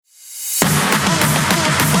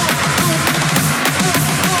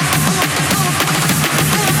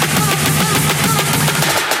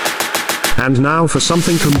And now for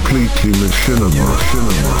something completely machinima.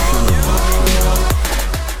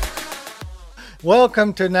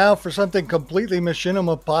 Welcome to Now for Something Completely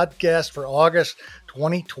Machinima podcast for August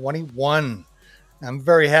 2021. I'm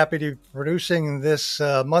very happy to be producing this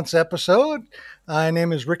month's episode. My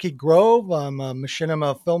name is Ricky Grove. I'm a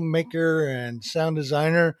machinima filmmaker and sound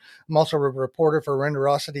designer. I'm also a reporter for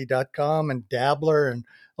Renderosity.com and dabbler in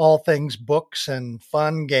all things books and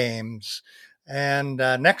fun games. And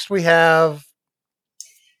next we have...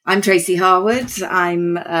 I'm Tracy Harwood.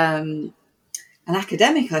 I'm an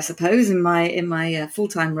academic, I suppose, in my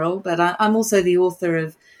full-time role, but I'm also the author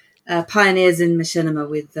of Pioneers in Machinima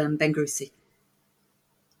with Ben Grucey.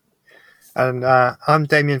 And I'm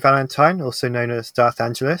Damien Valentine, also known as Darth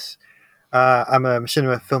Angelus. I'm a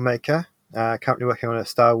machinima filmmaker, currently working on a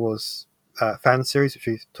Star Wars fan series, which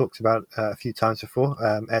we've talked about a few times before,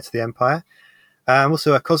 Heir to the Empire. I'm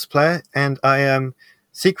also a cosplayer, and I am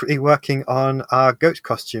secretly working on our goat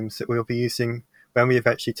costumes that we'll be using when we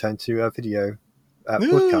eventually turn to a video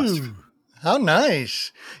broadcast. Ooh, how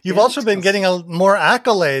nice! You've also been getting more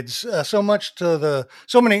accolades, so much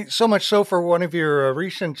so for one of your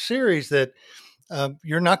recent series that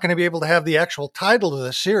you're not going to be able to have the actual title of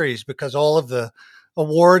the series because all of the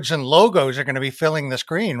awards and logos are going to be filling the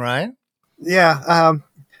screen, right? Yeah.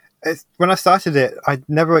 When I started it, I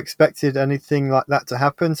never expected anything like that to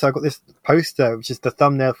happen. So I got this poster, which is the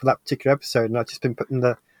thumbnail for that particular episode, and I've just been putting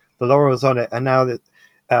the laurels on it. And now that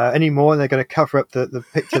any more, they're going to cover up the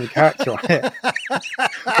picture of the character on it.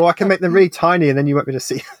 Or I can make them really tiny, and then you won't be able to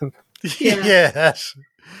see them. Yeah. Yes.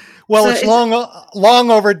 Well, so it's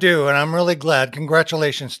long overdue, and I'm really glad.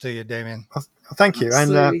 Congratulations to you, Damien. Well, thank you.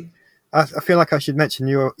 Absolutely. And I feel like I should mention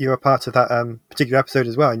you were part of that particular episode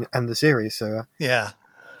as well, and the series. So yeah.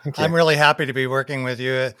 I'm really happy to be working with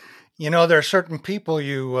you. You know, there are certain people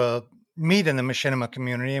you meet in the machinima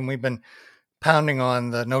community, and we've been pounding on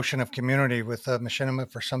the notion of community with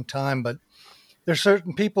machinima for some time. But there's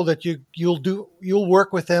certain people that you'll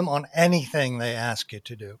work with them on anything they ask you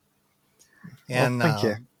to do. And thank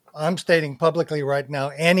you. I'm stating publicly right now,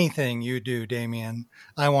 anything you do, Damien,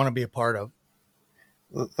 I want to be a part of.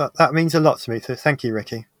 That means a lot to me. So thank you,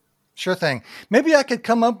 Ricky. Sure thing. Maybe I could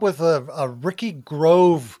come up with a Ricky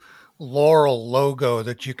Grove Laurel logo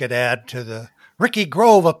that you could add to the Ricky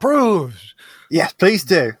Grove approves. Yes, please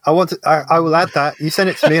do. I will add that. You send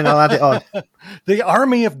it to me and I'll add it on. The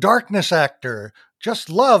Army of Darkness actor just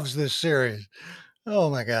loves this series. Oh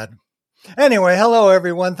my God. Anyway, hello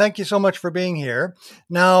everyone. Thank you so much for being here.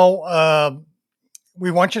 Now, we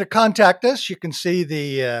want you to contact us. You can see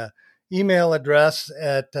the email address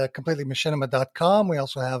at completelymachinima.com. We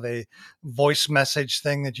also have a voice message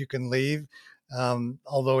thing that you can leave,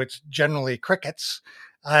 although it's generally crickets.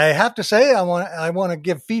 I have to say, I want to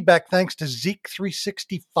give feedback thanks to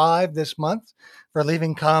Zeke365 this month for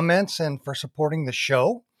leaving comments and for supporting the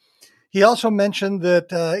show. He also mentioned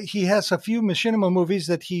that he has a few machinima movies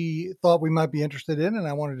that he thought we might be interested in, and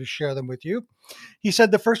I wanted to share them with you. He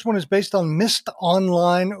said the first one is based on Myst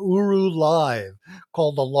Online Uru Live,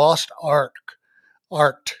 called The Lost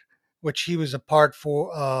Art, which he was a part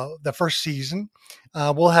for the first season.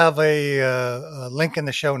 We'll have a link in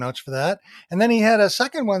the show notes for that. And then he had a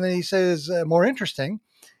second one that he says more interesting.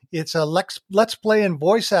 It's a let's play in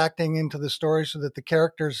voice acting into the story so that the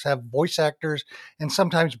characters have voice actors and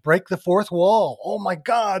sometimes break the fourth wall. Oh my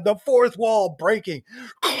God, the fourth wall breaking.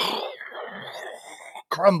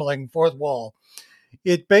 Crumbling fourth wall.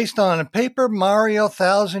 It's based on a Paper Mario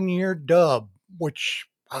 1000-Year Dub, which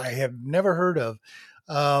I have never heard of.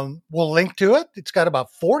 We'll link to it. It's got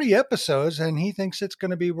about 40 episodes, and he thinks it's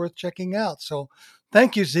going to be worth checking out. So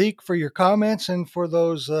thank you, Zeke, for your comments and for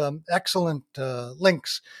those excellent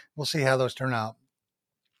links. We'll see how those turn out.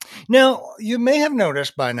 Now, you may have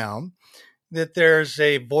noticed by now that there's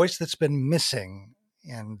a voice that's been missing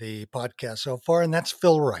in the podcast so far, and that's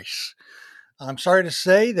Phil Rice. I'm sorry to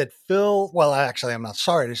say that I'm not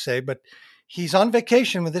sorry to say, but he's on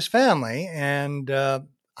vacation with his family, and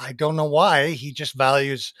I don't know why. He just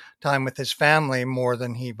values time with his family more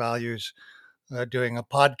than he values doing a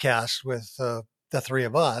podcast with the three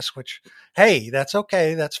of us, which, hey, that's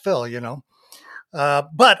okay. That's Phil, you know.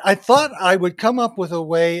 But I thought I would come up with a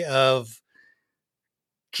way of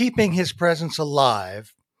keeping his presence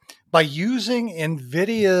alive by using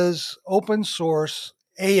NVIDIA's open source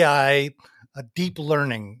AI, a deep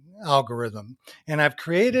learning algorithm. And I've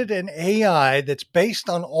created an AI that's based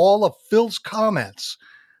on all of Phil's comments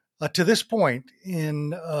to this point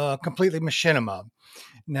in Completely Machinima.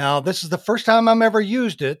 Now, this is the first time I've ever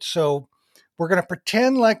used it, so we're going to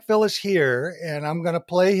pretend like Phil is here, and I'm going to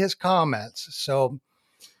play his comments. So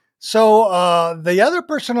So the other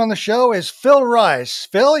person on the show is Phil Rice.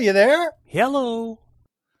 Phil, you there? Hello.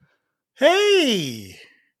 Hey.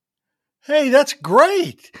 Hey, that's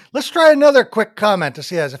great. Let's try another quick comment to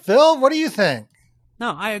see as Phil, what do you think?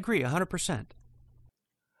 No, I agree 100%.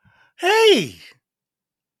 Hey.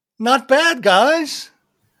 Not bad, guys.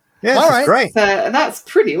 Yeah, All this right. is great. That's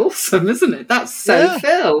pretty awesome, isn't it? That's so Yeah.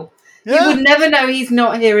 Phil. Yeah. You would never know he's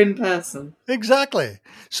not here in person. Exactly.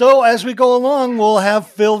 So as we go along, we'll have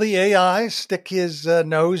Phil the AI stick his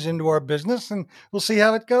nose into our business and we'll see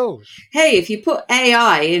how it goes. Hey, if you put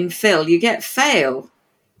AI in Phil, you get fail.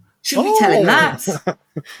 Should we tell him that?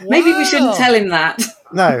 Maybe we shouldn't tell him that.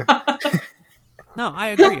 No. No, I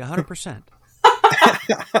agree 100%.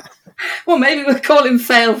 Well, maybe we'll call him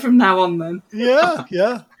fail from now on then.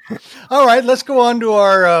 Yeah. All right, let's go on to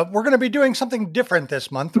our. We're going to be doing something different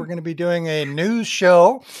this month. We're going to be doing a news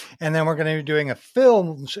show, and then we're going to be doing a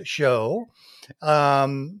film show.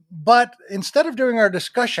 But instead of doing our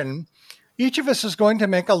discussion, each of us is going to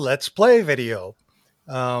make a Let's Play video.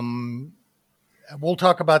 We'll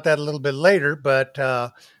talk about that a little bit later,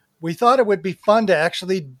 but we thought it would be fun to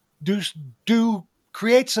actually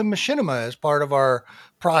create some machinima as part of our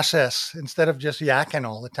process instead of just yakking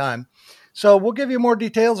all the time. So we'll give you more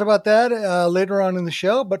details about that later on in the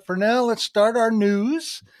show. But for now, let's start our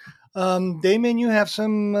news. Damien, you have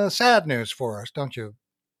some sad news for us, don't you?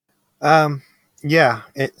 Yeah,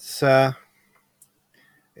 it's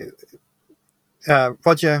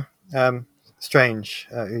Roger Strange,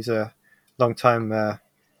 who's a long-time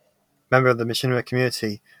member of the machinima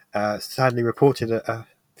community, sadly reported a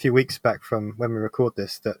few weeks back from when we record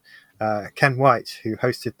this that Ken White, who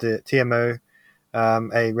hosted the TMO,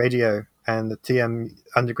 a radio, and the TM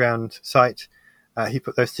Underground site, he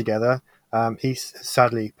put those together. He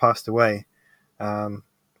sadly passed away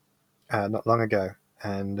not long ago,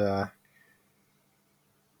 and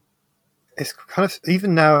it's kind of,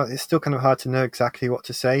 even now, it's still kind of hard to know exactly what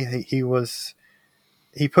to say.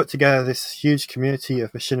 He put together this huge community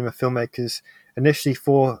of machinima filmmakers initially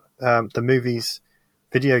for the movie's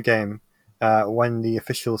video game when the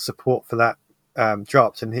official support for that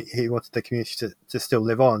dropped, and he wanted the community to still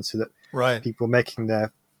live on so that people making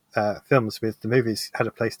their films with the movies had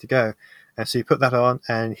a place to go. And so he put that on,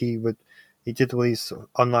 and he did all these sort of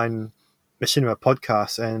online machinima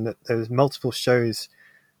podcasts, and there was multiple shows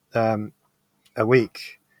a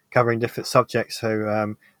week covering different subjects.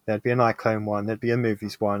 So there'd be an iClone one, there'd be a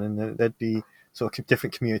movies one, and then there'd be sort of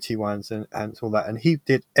different community ones and all that. And he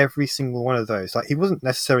did every single one of those. Like, he wasn't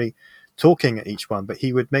necessarily talking at each one, but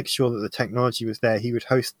he would make sure that the technology was there. He would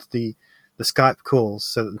host the Skype calls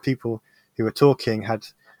so that the people who were talking had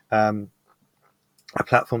a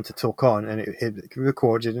platform to talk on, and it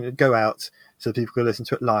recorded and it'd go out so that people could listen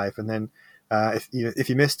to it live. And then if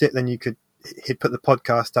you missed it, then he'd put the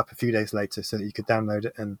podcast up a few days later so that you could download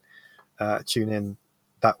it and tune in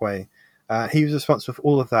that way. He was responsible for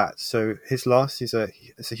all of that. So his loss it's a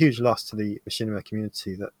huge loss to the machinima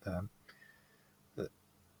community that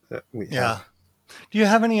we have. Do you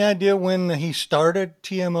have any idea when he started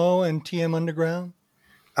TMO and TM Underground?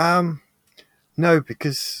 No,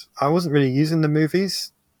 because I wasn't really using the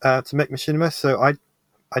movies to make machinima, so I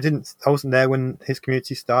wasn't there when his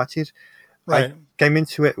community started. Right. I came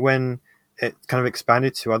into it when it kind of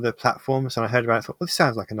expanded to other platforms, and I heard about it and thought, well, this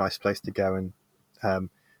sounds like a nice place to go and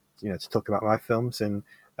to talk about my films, and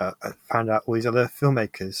I found out all these other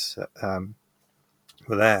filmmakers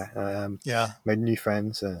were there. Made new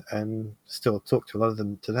friends, and still talk to a lot of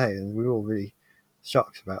them today, and we were all really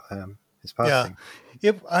shocked about his passing.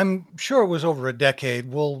 I'm sure it was over a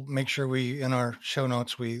decade. We'll make sure in our show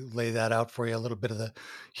notes, we lay that out for you, a little bit of the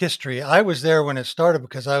history. I was there when it started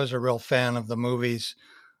because I was a real fan of the movies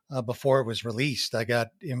before it was released. I got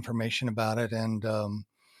information about it, and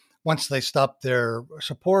once they stopped their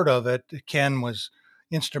support of it, Ken was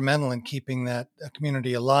instrumental in keeping that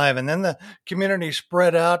community alive. And then the community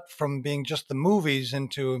spread out from being just the movies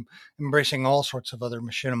into embracing all sorts of other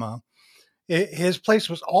machinima. His place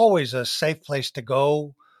was always a safe place to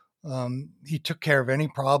go. He took care of any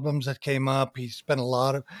problems that came up. He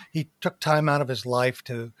took time out of his life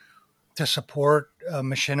to support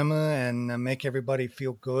machinima and make everybody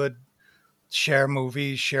feel good, share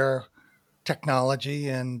movies, share technology.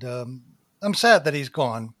 And I'm sad that he's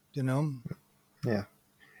gone, Yeah.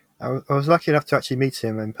 I was lucky enough to actually meet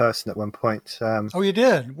him in person at one point. Oh, you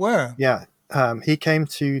did? Where? Yeah. He came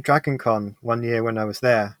to Dragon Con one year when I was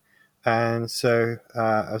there. And so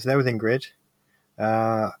I was there with Ingrid.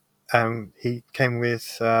 He came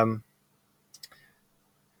with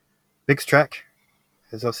Biggs Trek.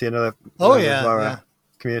 There's obviously another of our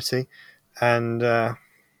community. And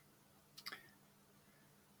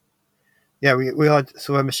yeah, we had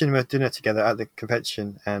saw a machinima dinner together at the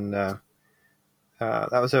convention, and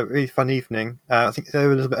that was a really fun evening. I think they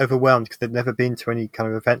were a little bit overwhelmed because they'd never been to any kind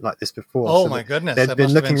of event like this before. Oh so my goodness, they'd that been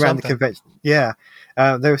must have looking been around the something. convention. Yeah,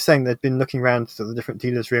 they were saying they'd been looking around sort of the different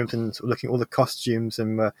dealers' rooms and sort of looking at all the costumes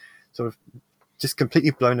and were sort of just completely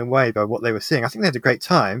blown away by what they were seeing. I think they had a great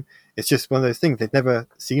time. It's just one of those things they'd never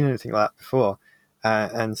seen anything like that before,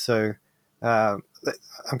 and so I'm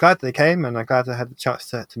glad they came, and I'm glad I had the chance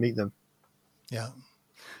to meet them. Yeah.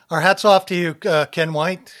 Our hats off to you, Ken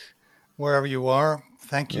White, wherever you are.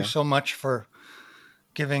 Thank you so much for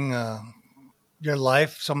giving your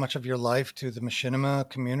life, so much of your life, to the machinima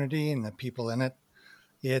community and the people in it.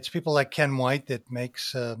 Yeah, it's people like Ken White that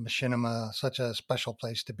makes machinima such a special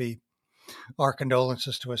place to be. Our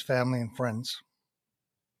condolences to his family and friends.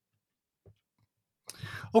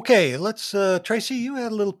 Okay, let's, Tracy, you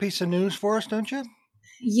had a little piece of news for us, don't you?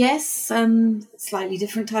 Yes, slightly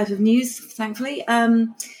different type of news, thankfully.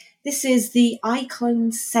 This is the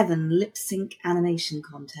iClone 7 lip sync animation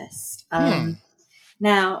contest.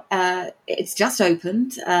 Now, it's just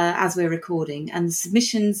opened as we're recording, and the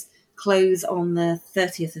submissions close on the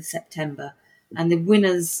 30th of September, and the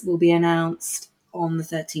winners will be announced on the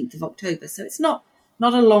 13th of October. So it's not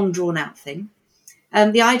a long, drawn-out thing.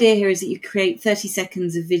 The idea here is that you create 30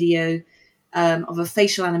 seconds of video of a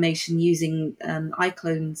facial animation using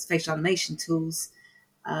iClone's facial animation tools.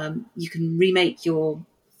 You can remake your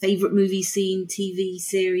favorite movie scene, TV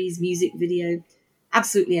series, music video,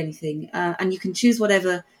 absolutely anything. And you can choose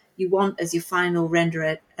whatever you want as your final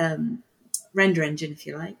render engine, if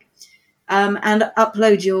you like. And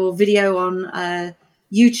upload your video on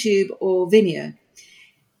YouTube or Vimeo.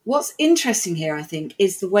 What's interesting here, I think,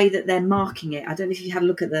 is the way that they're marking it. I don't know if you had a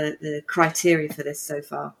look at the criteria for this so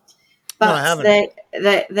far. But No, I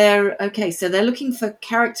haven't. they're okay. So they're looking for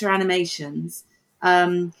character animations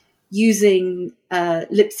using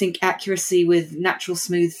lip sync accuracy with natural,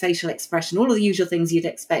 smooth facial expression, all of the usual things you'd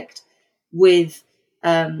expect with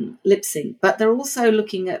lip sync. But they're also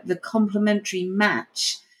looking at the complementary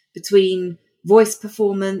match between voice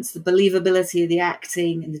performance, the believability of the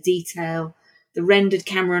acting and the detail, the rendered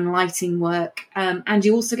camera and lighting work. And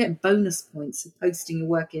you also get bonus points for posting your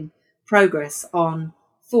work in progress on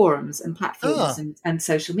forums and platforms and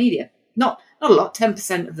social media. Not a lot,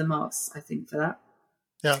 10% of the marks, I think, for that.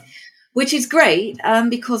 Yeah. Which is great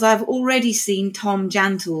because I've already seen Tom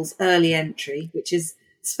Jantle's early entry, which is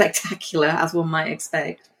spectacular, as one might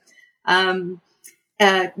expect. Being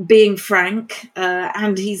Frank,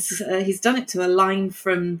 and he's done it to a line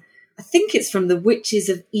from, I think it's from The Witches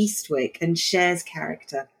of Eastwick and Cher's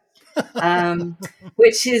character,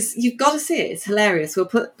 which is, you've got to see it. It's hilarious. We'll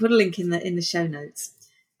put a link in the show notes.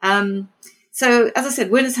 So, as I said,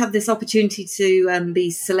 winners have this opportunity to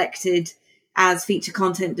be selected as feature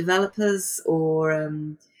content developers, or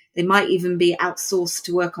they might even be outsourced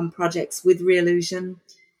to work on projects with Reallusion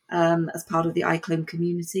as part of the iClone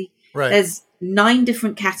community. Right. There's 9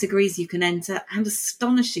 different categories you can enter, and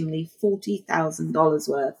astonishingly $40,000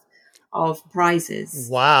 worth of prizes.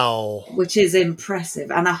 Wow. Which is impressive,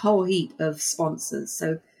 and a whole heap of sponsors.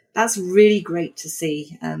 So that's really great to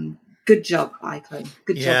see. Good job, iClone.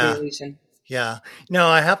 Good job, Reallusion. Yeah. Now,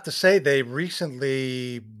 I have to say, they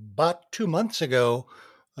recently, about 2 months ago,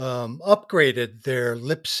 upgraded their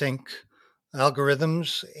lip sync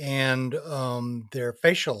algorithms and their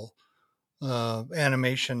facial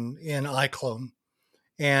animation in iClone.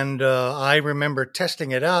 And I remember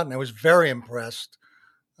testing it out, and I was very impressed.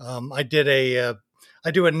 I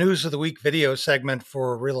do a News of the Week video segment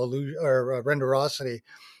for Renderosity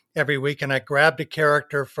every week, and I grabbed a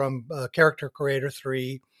character from Character Creator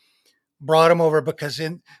 3, brought him over because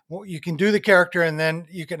you can do the character and then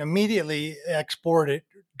you can immediately export it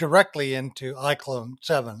directly into iClone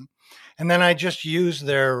 7. And then I just used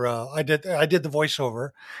their, I did the voiceover,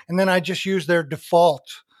 and then I just used their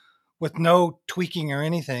default with no tweaking or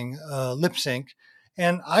anything, lip sync.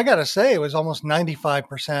 And I got to say, it was almost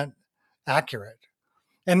 95% accurate.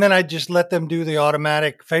 And then I just let them do the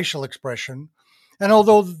automatic facial expression. And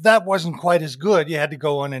although that wasn't quite as good, you had to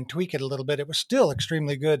go in and tweak it a little bit. It was still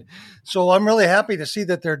extremely good. So I'm really happy to see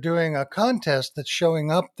that they're doing a contest that's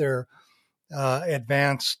showing up their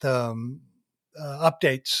advanced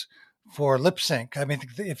updates for lip sync. I mean,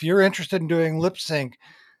 if you're interested in doing lip sync,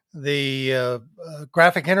 the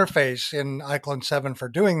graphic interface in iClone 7 for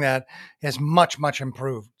doing that is much, much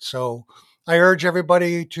improved. So I urge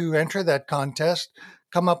everybody to enter that contest.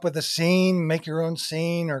 Come up with a scene, make your own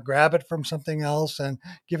scene, or grab it from something else and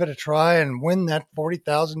give it a try and win that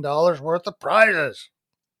 $40,000 worth of prizes.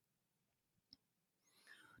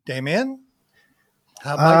 Damien,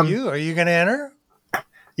 how about you? Are you going to enter?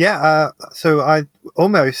 Yeah, so I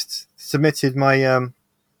almost submitted my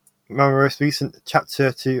my most recent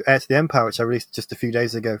chapter to Heir to the Empire, which I released just a few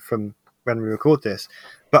days ago from when we record this.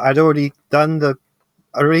 But I'd already done all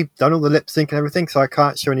the lip sync and everything, so I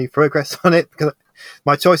can't show any progress on it because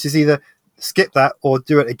my choice is either skip that or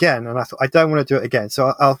do it again. And I thought I don't want to do it again,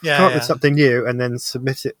 so I'll come up with something new and then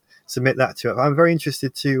submit that to it. I'm very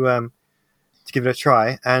interested to give it a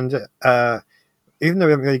try. And even though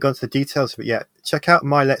we haven't really gone to the details of it yet, check out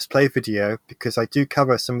my Let's Play video because I do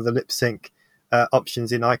cover some of the lip sync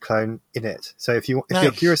options in iClone in it. So if you're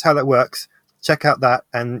curious how that works, check out that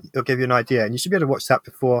and it'll give you an idea. And you should be able to watch that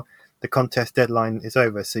before the contest deadline is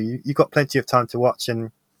over. So you've got plenty of time to watch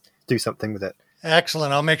and do something with it.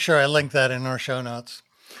 Excellent. I'll make sure I link that in our show notes.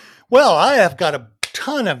 Well, I have got a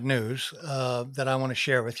ton of news that I want to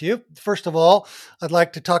share with you. First of all, I'd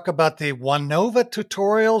like to talk about the Wanova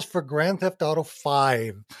tutorials for Grand Theft Auto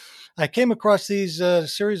 5. I came across these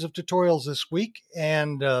series of tutorials this week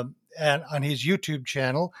and on his YouTube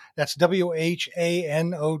channel. That's WHANOWA.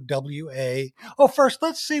 Oh, first,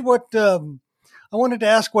 let's see what I wanted to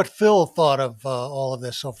ask what Phil thought of all of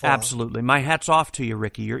this so far. Absolutely. My hat's off to you,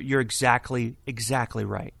 Ricky. You're exactly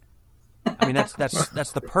right. I mean, that's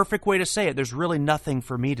the perfect way to say it. There's really nothing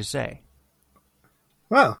for me to say.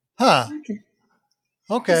 Wow. Huh.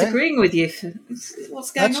 Okay. Disagreeing with you.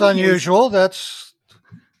 What's going on? That's unusual. That's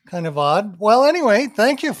kind of odd. Well, anyway,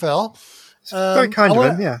 thank you, Phil. It's very kind of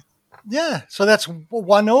him, yeah. Yeah, so that's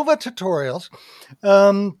Wanova tutorials.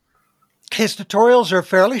 His tutorials are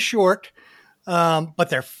fairly short, but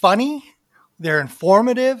they're funny, they're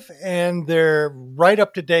informative, and they're right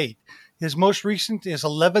up to date. His most recent is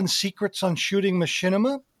 11 Secrets on Shooting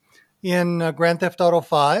Machinima in Grand Theft Auto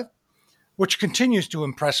 5, which continues to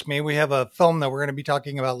impress me. We have a film that we're going to be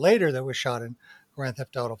talking about later that was shot in Grand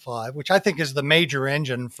Theft Auto 5, which I think is the major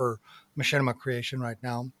engine for machinima creation right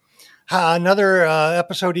now. Another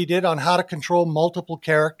episode he did on how to control multiple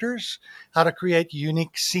characters, how to create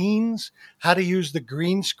unique scenes, how to use the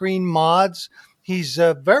green screen mods. He's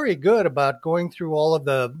very good about going through all of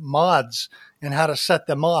the mods and how to set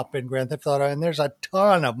them up in Grand Theft Auto. And there's a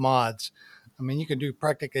ton of mods. I mean, you can do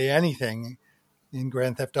practically anything in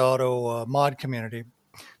Grand Theft Auto mod community.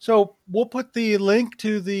 So we'll put the link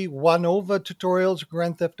to the Wanova tutorials of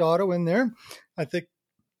Grand Theft Auto in there. I think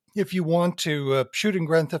if you want to shoot in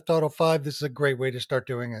Grand Theft Auto 5, this is a great way to start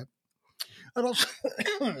doing it. And also,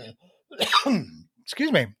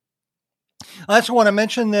 excuse me. I also want to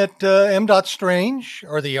mention that M. Strange,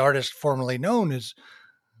 or the artist formerly known as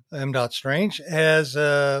M. Strange, has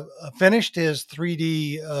finished his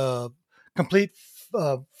 3D complete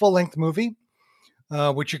full-length movie,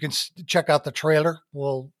 which you can check out the trailer.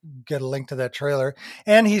 We'll get a link to that trailer.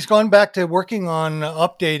 And he's gone back to working on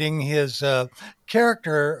updating his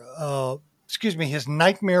his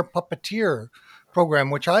Nightmare Puppeteer program,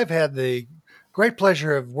 which I've had the great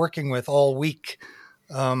pleasure of working with all week.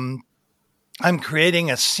 I'm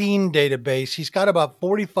creating a scene database. He's got about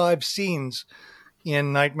 45 scenes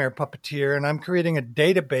in Nightmare Puppeteer, and I'm creating a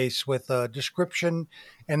database with a description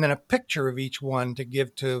and then a picture of each one to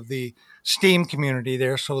give to the Steam community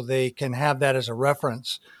there so they can have that as a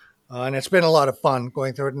reference. And it's been a lot of fun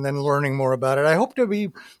going through it and then learning more about it. I hope to be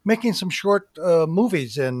making some short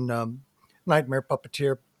movies in Nightmare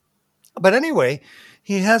Puppeteer. But anyway,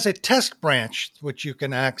 he has a test branch which you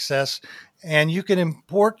can access, and you can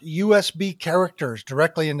import USB characters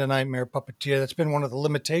directly into Nightmare Puppeteer. That's been one of the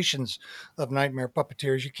limitations of Nightmare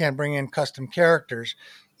Puppeteer is you can't bring in custom characters.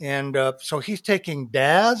 And so he's taking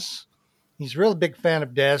Daz. He's a real big fan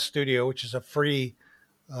of Daz Studio, which is a free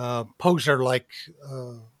poser-like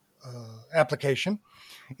application.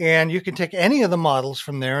 And you can take any of the models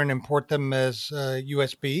from there and import them as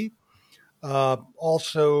USB.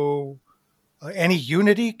 Also, any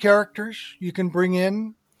Unity characters you can bring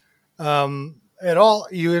in. At all,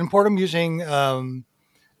 you import them using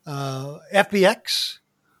FBX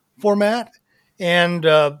format, and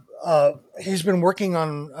he's been working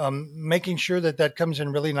on making sure that comes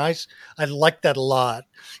in really nice. I like that a lot.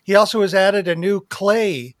 He also has added a new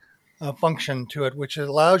clay function to it, which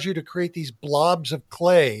allows you to create these blobs of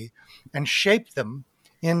clay and shape them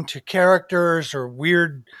into characters or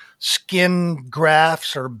weird skin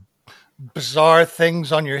graphs or bizarre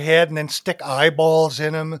things on your head, and then stick eyeballs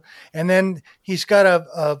in them. And then he's got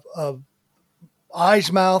a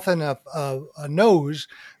eyes, mouth, and a nose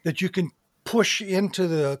that you can push into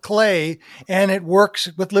the clay, and it works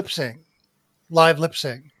with lip sync, live lip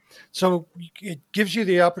sync. So it gives you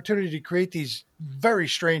the opportunity to create these very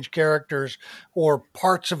strange characters or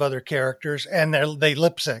parts of other characters, and they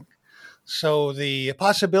lip sync. So the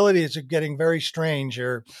possibilities of getting very strange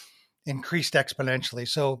are increased exponentially.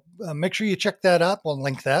 So make sure you check that out. We'll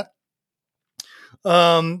link that.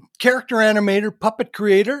 Character animator, Puppet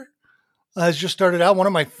Creator has just started out. One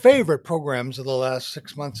of my favorite programs of the last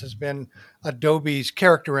 6 months has been Adobe's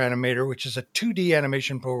Character Animator, which is a 2D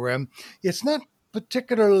animation program. It's not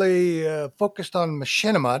particularly focused on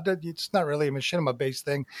machinima. It's not really a machinima-based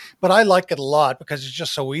thing, but I like it a lot because it's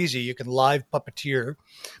just so easy. You can live puppeteer.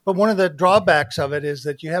 But one of the drawbacks of it is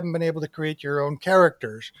that you haven't been able to create your own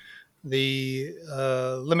characters. The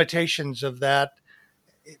limitations of that,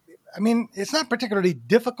 I mean, it's not particularly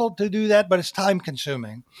difficult to do that, but it's time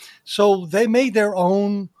consuming. So they made their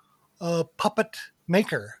own puppet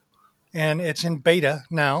maker, and it's in beta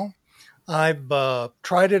now. I've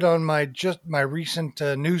tried it on my recent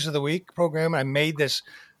News of the Week program. I made this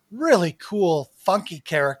really cool, funky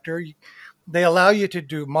character. They allow you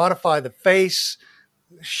to modify the face,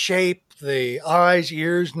 shape, the eyes,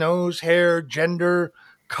 ears, nose, hair, gender,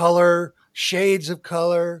 color, shades of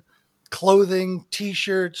color, clothing,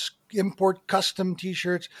 T-shirts, import custom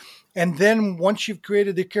T-shirts. And then once you've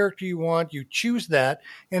created the character you want, you choose that,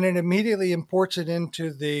 and it immediately imports it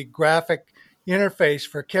into the graphic interface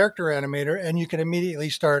for Character Animator, and you can immediately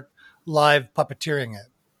start live puppeteering it.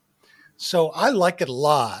 So I like it a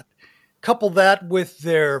lot. Couple that with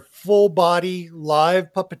their full body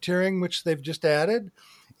live puppeteering, which they've just added,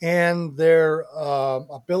 and their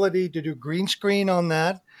ability to do green screen on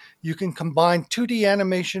that. You can combine 2D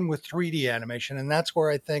animation with 3D animation, and that's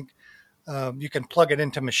where I think you can plug it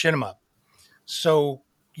into Machinima. So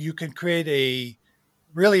you can create a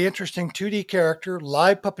really interesting 2D character,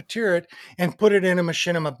 live puppeteer it, and put it in a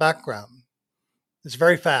Machinima background. It's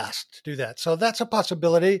very fast to do that. So that's a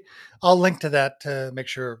possibility. I'll link to that to make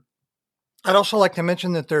sure. I'd also like to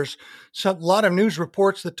mention that there's a lot of news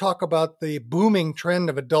reports that talk about the booming trend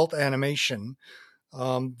of adult animation.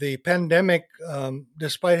 The pandemic,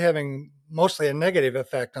 despite having mostly a negative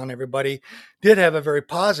effect on everybody, did have a very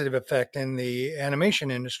positive effect in the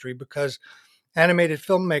animation industry because animated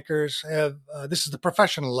filmmakers have, this is the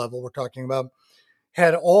professional level we're talking about,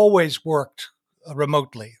 had always worked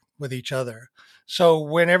remotely with each other. So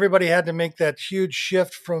when everybody had to make that huge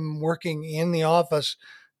shift from working in the office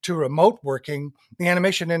to remote working, the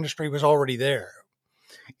animation industry was already there.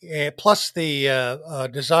 Plus the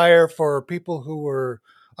desire for people who were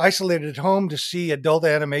isolated at home to see adult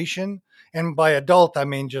animation. And by adult, I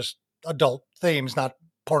mean just adult themes, not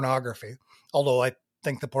pornography. Although I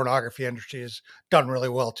think the pornography industry has done really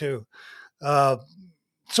well too.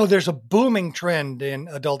 So there's a booming trend in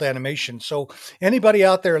adult animation. So anybody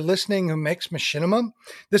out there listening who makes machinima,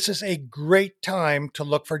 this is a great time to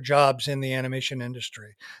look for jobs in the animation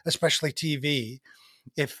industry, especially TV.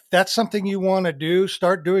 If that's something you want to do,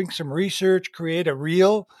 start doing some research, create a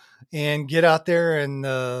reel, and get out there and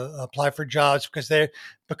apply for jobs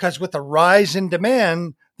because with the rise in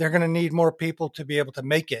demand, they're going to need more people to be able to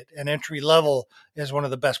make it. And entry level is one of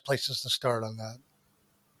the best places to start on that.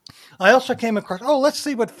 I also came across, let's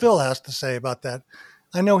see what Phil has to say about that.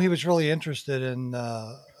 I know he was really interested in.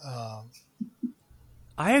 I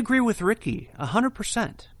agree with Ricky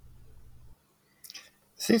 100%.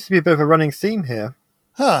 Seems to be a bit of a running theme here.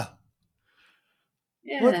 Huh.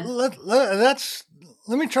 Yeah.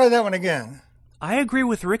 Let me try that one again. I agree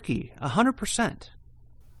with Ricky 100%.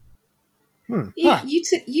 You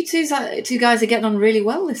two guys are getting on really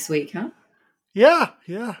well this week, huh? Yeah.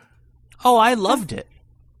 Oh, I loved it.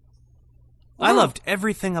 Wow. I loved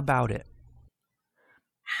everything about it.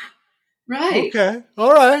 Right. Okay.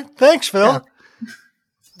 All right. Thanks, Phil. Yeah.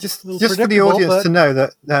 Just for the audience to know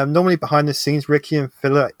that normally behind the scenes, Ricky and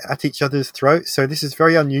Phil are at each other's throats. So this is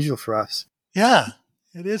very unusual for us. Yeah,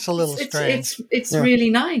 it is a little strange. It's really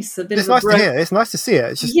nice. It's nice to hear. It's nice to see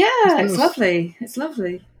it. It's lovely. It's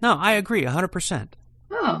lovely. No, I agree 100%.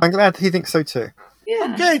 Oh, I'm glad he thinks so too.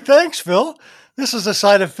 yeah. Okay, thanks, Phil. This is a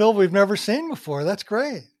side of Phil we've never seen before. That's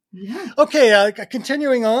great. Yeah. Okay,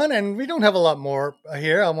 continuing on, and we don't have a lot more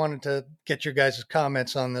here. I wanted to get your guys'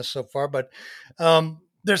 comments on this so far, but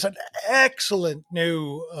there's an excellent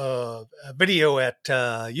new video at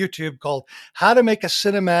YouTube called How to Make a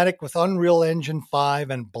Cinematic with Unreal Engine 5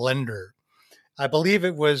 and Blender. I believe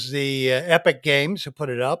it was the Epic Games who put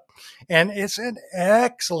it up, and it's an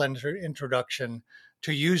excellent introduction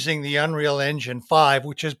to using the Unreal Engine 5,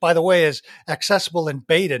 which is, by the way, is accessible in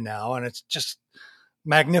beta now, and it's just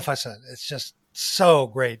magnificent. It's just so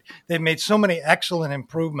great. They've made so many excellent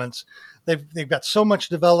improvements. They've got so much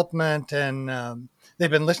development, and they've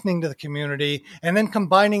been listening to the community, and then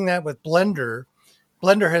combining that with Blender.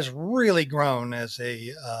 Blender has really grown as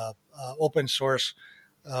a open source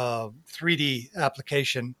 3D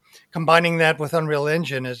application. Combining that with Unreal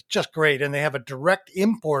Engine is just great. And they have a direct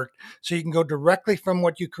import, so you can go directly from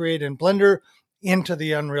what you create in Blender into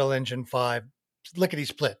the Unreal Engine 5. Lickety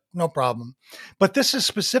split, no problem. But this is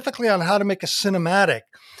specifically on how to make a cinematic.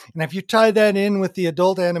 And if you tie that in with the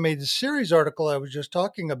adult animated series article I was just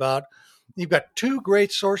talking about, you've got two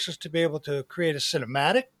great sources to be able to create a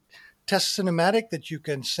cinematic, test cinematic that you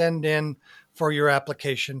can send in for your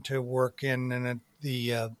application to work in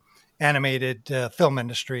the animated film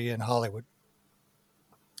industry in Hollywood.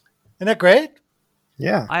 Isn't that great?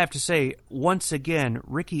 Yeah. I have to say, once again,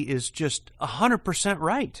 Ricky is just 100%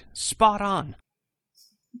 right. Spot on.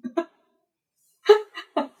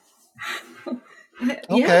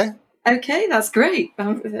 Okay. Okay, that's great.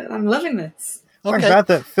 I'm loving this. Okay. I'm glad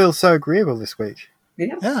that Phil's so agreeable this week.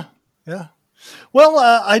 Yeah. Yeah. Well,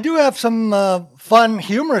 I do have some fun,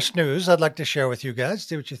 humorous news I'd like to share with you guys.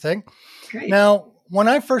 See what you think. Great. Now, when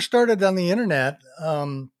I first started on the internet,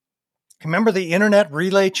 remember the Internet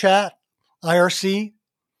Relay Chat, IRC?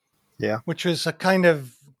 Yeah. Which was a kind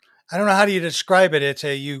of, I don't know how do you describe it. It's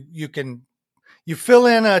you fill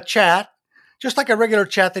in a chat, just like a regular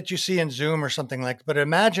chat that you see in Zoom or something like, but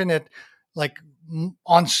imagine it like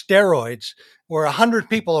on steroids where 100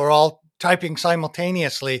 people are all typing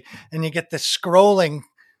simultaneously and you get this scrolling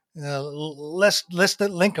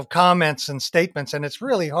listed link of comments and statements. And it's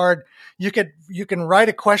really hard. You can write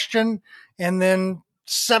a question and then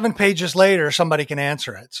 7 pages later, somebody can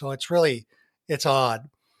answer it. So it's odd.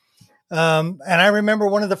 And I remember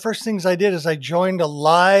one of the first things I did is I joined a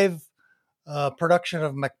live production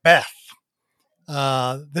of Macbeth.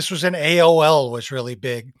 This was in AOL, was really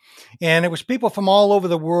big. And it was people from all over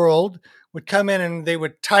the world would come in and they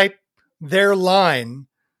would type their line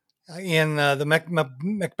in the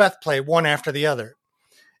Macbeth play, one after the other,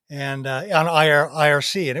 and on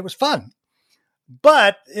IRC. And it was fun.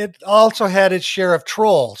 But it also had its share of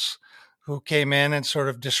trolls who came in and sort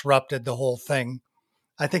of disrupted the whole thing.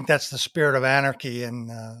 I think that's the spirit of anarchy in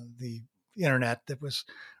the internet that was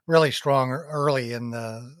really strong early in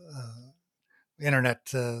the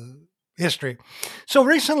internet history. So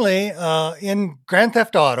recently in Grand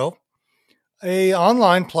Theft Auto, a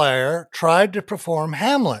online player tried to perform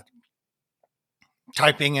Hamlet,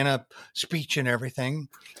 typing in a speech and everything,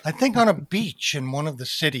 I think on a beach in one of the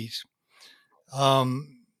cities.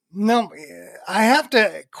 No, I have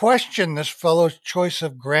to question this fellow's choice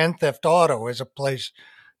of Grand Theft Auto as a place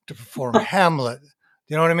to perform Hamlet.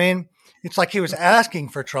 You know what I mean? It's like he was asking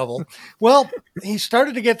for trouble. Well, he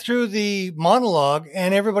started to get through the monologue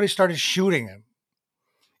and everybody started shooting him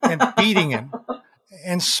and beating him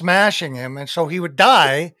and smashing him. And so he would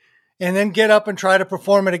die and then get up and try to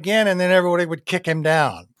perform it again. And then everybody would kick him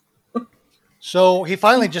down. So he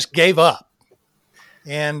finally just gave up.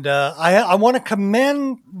 And I want to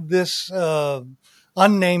commend this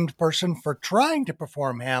unnamed person for trying to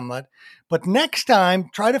perform Hamlet. But next time,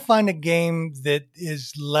 try to find a game that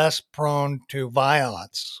is less prone to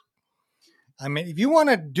violence. I mean, if you want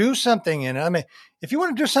to do something in it, if you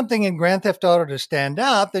want to do something in Grand Theft Auto to stand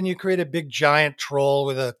out, then you create a big giant troll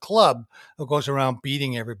with a club who goes around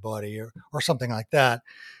beating everybody or something like that.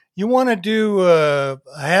 You want to do a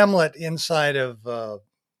Hamlet inside of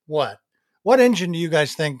what? What engine do you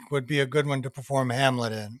guys think would be a good one to perform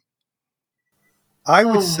Hamlet in? I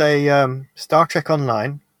would say Star Trek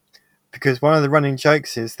Online, because one of the running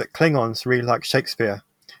jokes is that Klingons really like Shakespeare.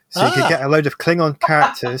 So you could get a load of Klingon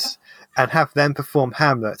characters and have them perform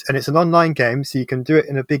Hamlet. And it's an online game, so you can do it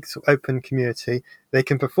in a big open community. They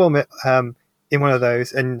can perform it in one of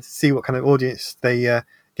those and see what kind of audience they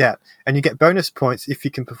get. And you get bonus points if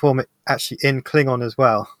you can perform it actually in Klingon as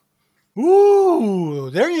well. Ooh,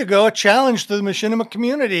 there you go. A challenge to the machinima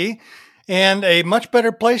community and a much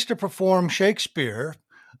better place to perform Shakespeare.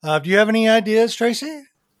 Do you have any ideas, Tracy?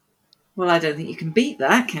 Well, I don't think you can beat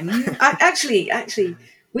that, can you? Actually,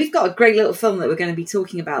 we've got a great little film that we're going to be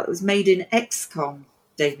talking about that was made in XCOM,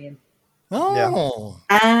 Damien. Oh.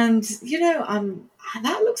 Yeah. And,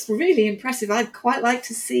 that looks really impressive. I'd quite like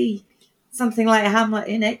to see something like Hamlet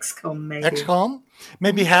in XCOM, maybe. XCOM?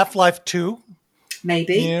 Maybe Half-Life 2?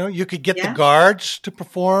 Maybe. You could get the guards to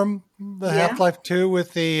perform the Half-Life 2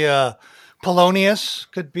 with the Polonius.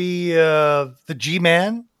 Could be the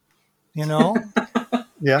G-Man,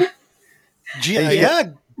 Yeah.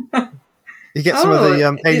 You get some of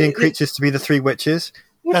the alien creatures to be the three witches.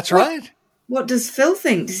 That's right. What does Phil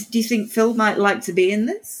think? Do you think Phil might like to be in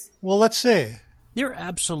this? Well, let's see. You're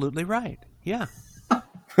absolutely right. Yeah.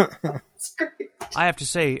 That's great. I have to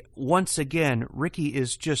say, once again, Ricky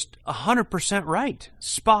is just 100% right.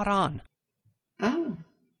 Spot on. Oh,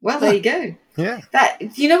 well, there you go. Yeah.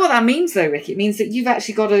 That, you know what that means though, Rick? It means that you've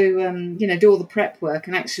actually got to, do all the prep work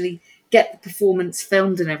and actually get the performance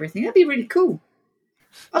filmed and everything. That'd be really cool.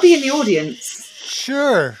 I'll be in the audience.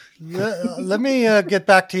 Sure. Let me get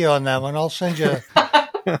back to you on that one. I'll send you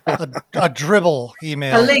a dribble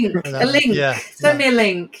email. A link. Yeah. Send me a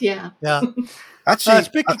link. Yeah. Yeah. Actually,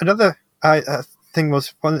 speaking- another thing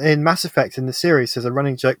was in Mass Effect in the series. There's a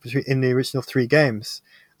running joke in the original 3 games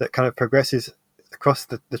that kind of progresses across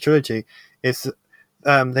the trilogy. Is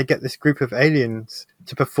they get this group of aliens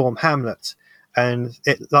to perform Hamlet, and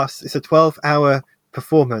it's a 12-hour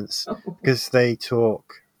performance because they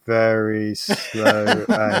talk very slow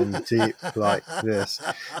and deep like this.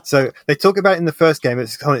 So they talk about it in the first game.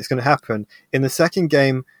 It's going to happen. In the second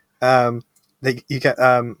game,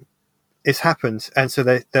 it's happened, and so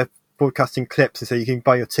they're broadcasting clips, and so you can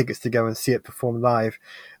buy your tickets to go and see it perform live.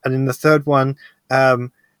 And in the third one,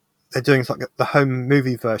 they're doing like the home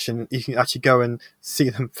movie version. You can actually go and see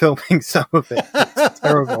them filming some of it. It's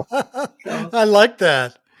terrible. I like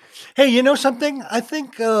that. Hey, you know something? I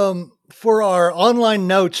think for our online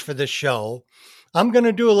notes for this show, I'm going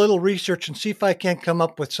to do a little research and see if I can't come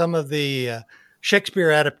up with some of the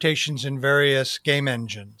Shakespeare adaptations in various game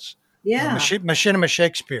engines. Yeah. Machinima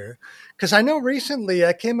Shakespeare. Because I know recently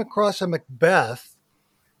I came across a Macbeth.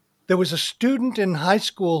 There was a student in high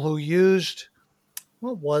school who used,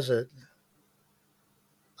 what was it?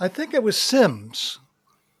 I think it was Sims.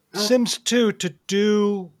 Sims 2 to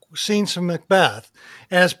do scenes from Macbeth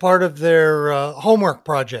as part of their homework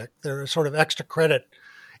project, their sort of extra credit.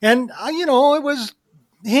 And, it was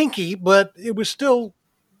hinky, but it was still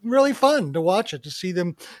really fun to watch it, to see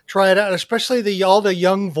them try it out, especially all the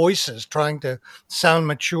young voices trying to sound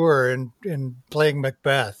mature in playing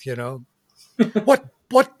Macbeth,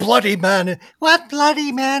 What bloody man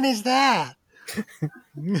is that?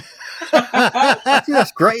 I think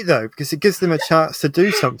that's great though, because it gives them a chance to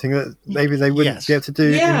do something that maybe they wouldn't be able to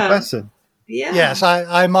do in person. Yeah. Yes,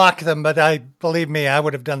 I mock them, but believe me, I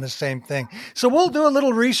would have done the same thing. So we'll do a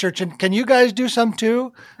little research, and can you guys do some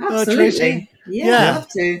too, Absolutely. Tracy? Yeah, I'd love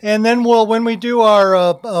to. And then when we do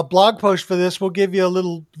our blog post for this, we'll give you a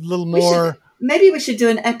little more. Maybe we should do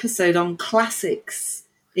an episode on classics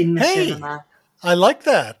in Machinima. I like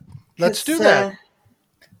that. Let's do that.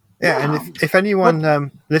 Yeah, and if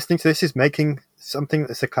anyone listening to this is making something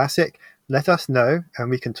that's a classic, let us know, and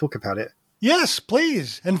we can talk about it. Yes,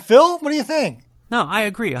 please. And Phil, what do you think? No, I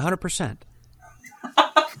agree 100%.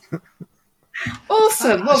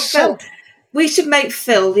 Awesome. Well, Phil, we should make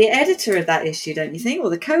Phil the editor of that issue, don't you think? Or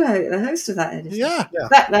the host of that edition. Yeah.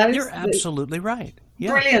 You're absolutely right.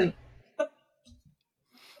 Yeah. Brilliant.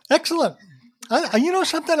 Excellent. You know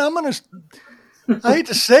something? I hate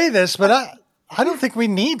to say this, but I don't think we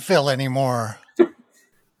need Phil anymore.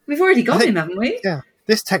 We've already got him, haven't we? Yeah.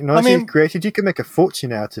 This technology you've created, you can make a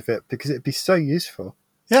fortune out of it because it'd be so useful.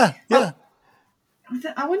 Yeah. I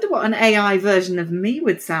wonder what an AI version of me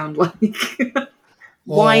would sound like.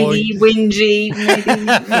 Whiny, whingy,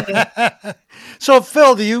 maybe. So,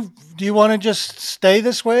 Phil, do you want to just stay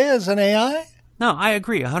this way as an AI? No, I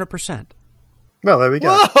agree 100%. Well, there we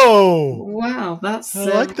go. Whoa! Wow, that's I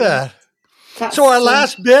like that. That's, so our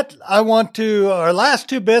last two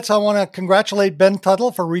bits, I want to congratulate Ben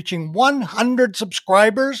Tuttle for reaching 100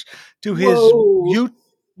 subscribers to his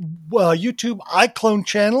YouTube iClone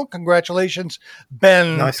channel. Congratulations,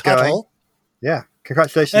 Ben Tuttle. Yeah,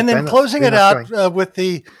 congratulations, And then Ben. closing it out with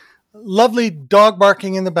the lovely dog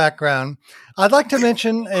barking in the background, I'd like to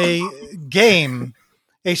mention a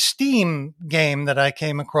Steam game that I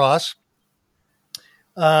came across.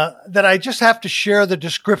 That I just have to share the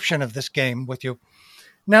description of this game with you.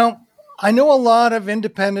 Now, I know a lot of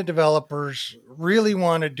independent developers really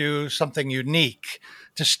want to do something unique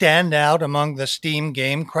to stand out among the Steam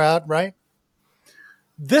game crowd, right?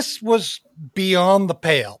 This was beyond the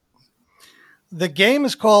pale. The game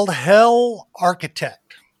is called Hell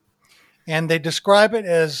Architect, and they describe it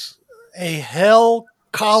as a hell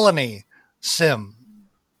colony sim,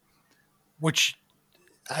 which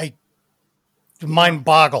mind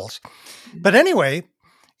boggles. But anyway,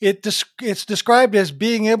 it's described as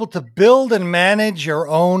being able to build and manage your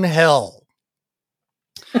own hell.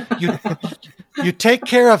 You take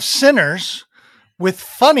care of sinners with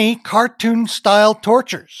funny cartoon-style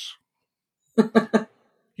tortures.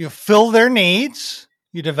 You fill their needs,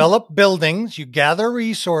 you develop buildings, you gather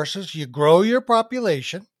resources, you grow your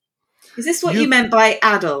population. Is this what you meant by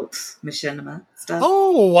adult machinima stuff?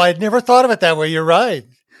 Oh, I'd never thought of it that way. You're right.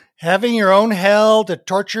 Having your own hell to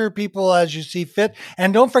torture people as you see fit.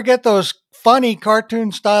 And don't forget those funny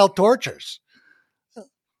cartoon-style tortures.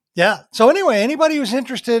 Yeah. So anyway, anybody who's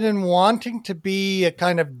interested in wanting to be a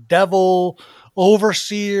kind of devil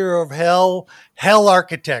overseer of hell, Hell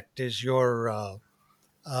Architect is your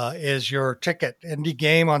ticket. Indie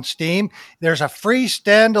game on Steam. There's a free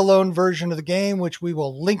standalone version of the game, which we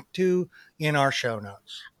will link to in our show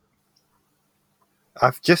notes.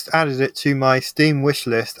 I've just added it to my Steam wish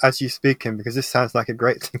list as you speaking because this sounds like a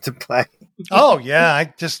great thing to play. Oh, yeah.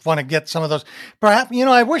 I just want to get some of those. Perhaps,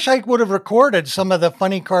 I wish I would have recorded some of the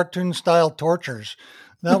funny cartoon style tortures.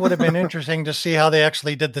 That would have been interesting to see how they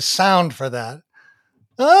actually did the sound for that.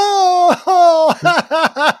 Oh,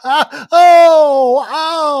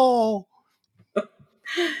 oh, ow.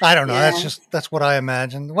 I don't know. Yeah. That's what I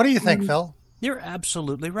imagine. What do you think, Phil? You're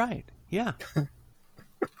absolutely right. Yeah.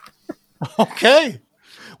 Okay.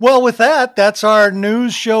 Well, with that, that's our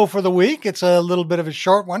news show for the week. It's a little bit of a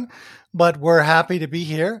short one, but we're happy to be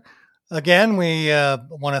here. Again, we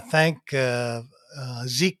want to thank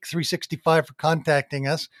Zeke365 for contacting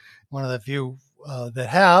us. One of the few that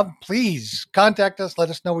have. Please contact us. Let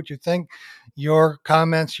us know what you think. Your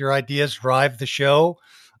comments, your ideas drive the show.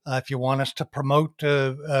 If you want us to promote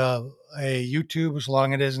a YouTube, as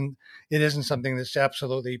long as it isn't something that's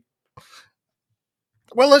absolutely,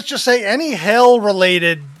 well, let's just say any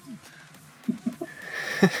hell-related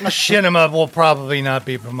machinima will probably not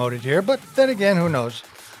be promoted here. But then again, who knows?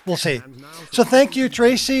 We'll see. So thank you,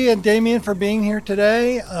 Tracy and Damien, for being here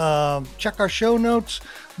today. Check our show notes.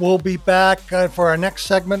 We'll be back for our next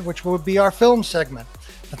segment, which will be our film segment.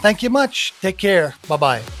 Thank you much. Take care.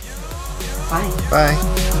 Bye-bye. Bye. Bye.